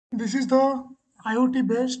This is the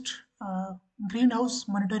IoT-based greenhouse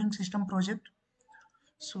monitoring system project.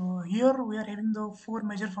 So here we are having the four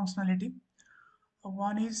major functionality.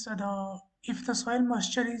 One is the if the soil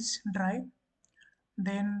moisture is dry,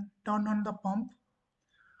 then turn on the pump.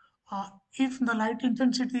 If the light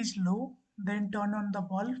intensity is low, then turn on the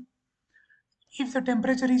bulb. If the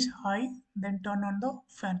temperature is high, then turn on the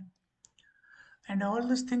fan. And all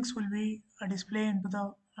these things will be displayed into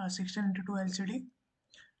the 16 into 2 LCD.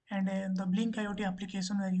 And the Blynk IoT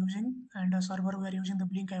application we are using, and a server we are using the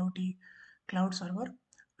Blynk IoT cloud server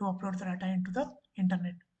to upload the data into the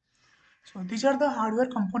internet. So these are the hardware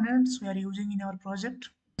components we are using in our project.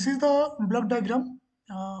 This is the block diagram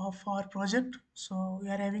of our project. So we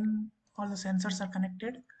are having all the sensors are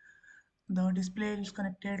connected. The display is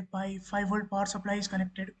connected by 5-volt power supply is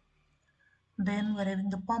connected. Then we're having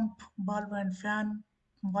the pump, bulb and fan.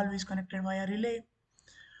 Bulb is connected via relay,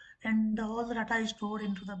 and all the data is stored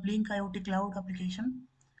into the Blynk IoT cloud application,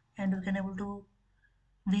 and we can able to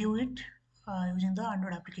view it using the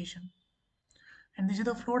Android application. And this is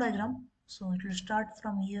the flow diagram. So it will start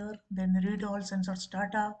from here, then read all sensors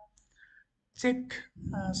data, check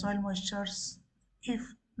soil moistures. If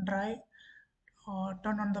dry,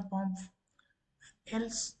 turn on the pump,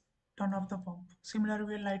 else turn off the pump.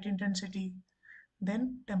 Similarly, light intensity,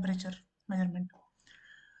 then temperature measurement.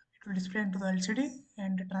 It will display into the LCD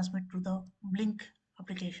and transmit to the Blynk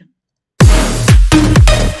application.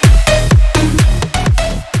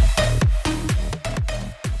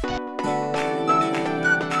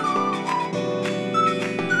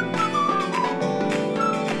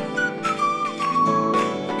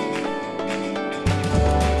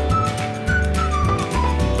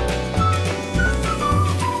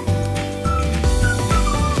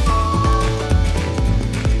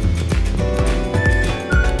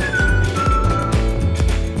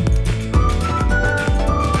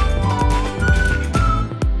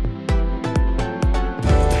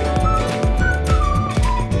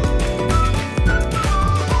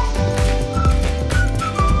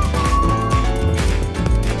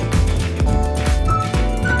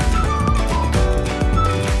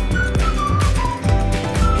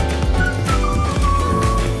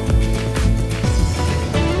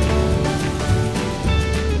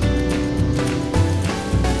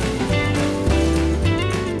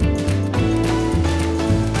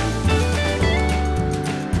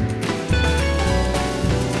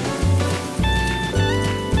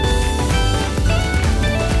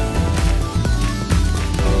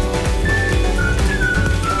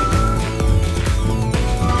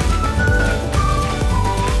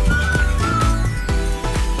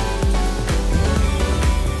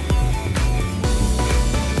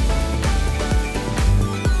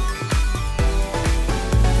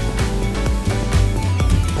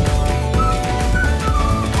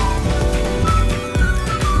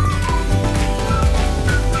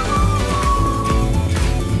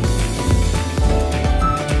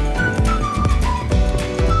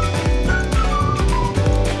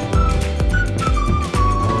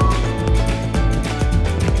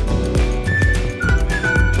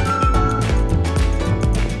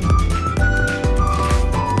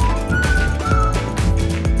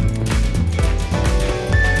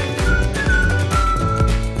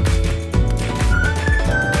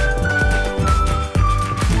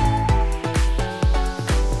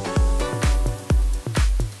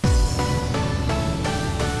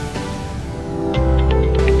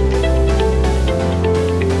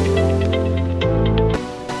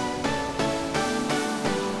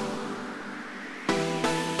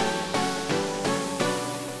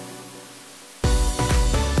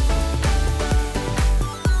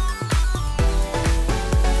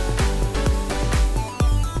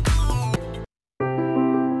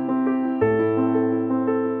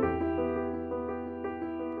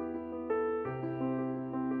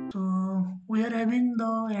 So we are having the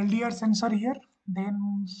LDR sensor here,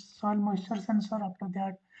 then soil moisture sensor. After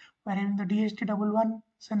that, we are having the DHT11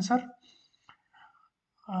 sensor.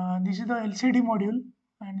 This is the LCD module,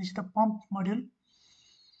 and this is the pump module.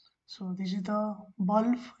 So this is the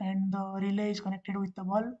bulb, and the relay is connected with the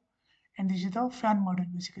bulb, and this is the fan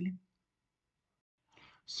module basically.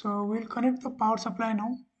 So we'll connect the power supply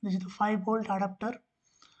now. This is the 5-volt adapter,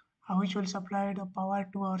 which will supply the power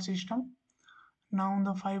to our system. Now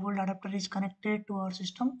the 5-volt adapter is connected to our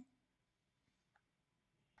system.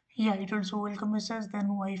 Yeah, it also welcome message, then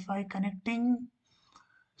Wi-Fi connecting.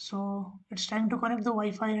 So it's trying to connect the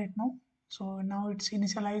Wi-Fi right now. So now it's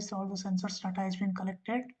initialized, all the sensors data has been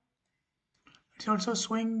collected. It's also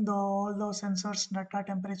showing all the sensors data,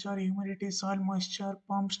 temperature, humidity, soil moisture,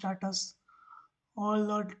 pump status, all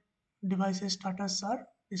the devices status are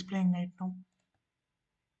displaying right now.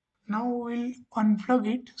 Now we'll unplug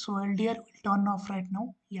it. So LDR will turn off right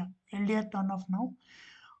now. Yeah, LDR turn off now.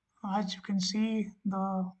 As you can see,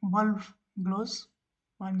 the bulb glows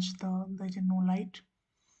once there's no light.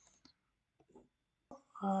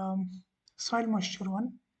 Soil moisture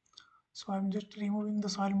one. So I'm just removing the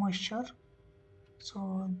soil moisture.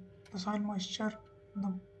 So the soil moisture,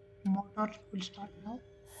 the motor will start now.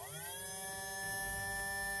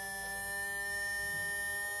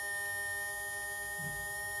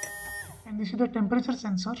 And this is the temperature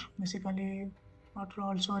sensor. Basically, it will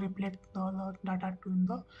also reflect the data to in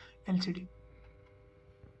the LCD.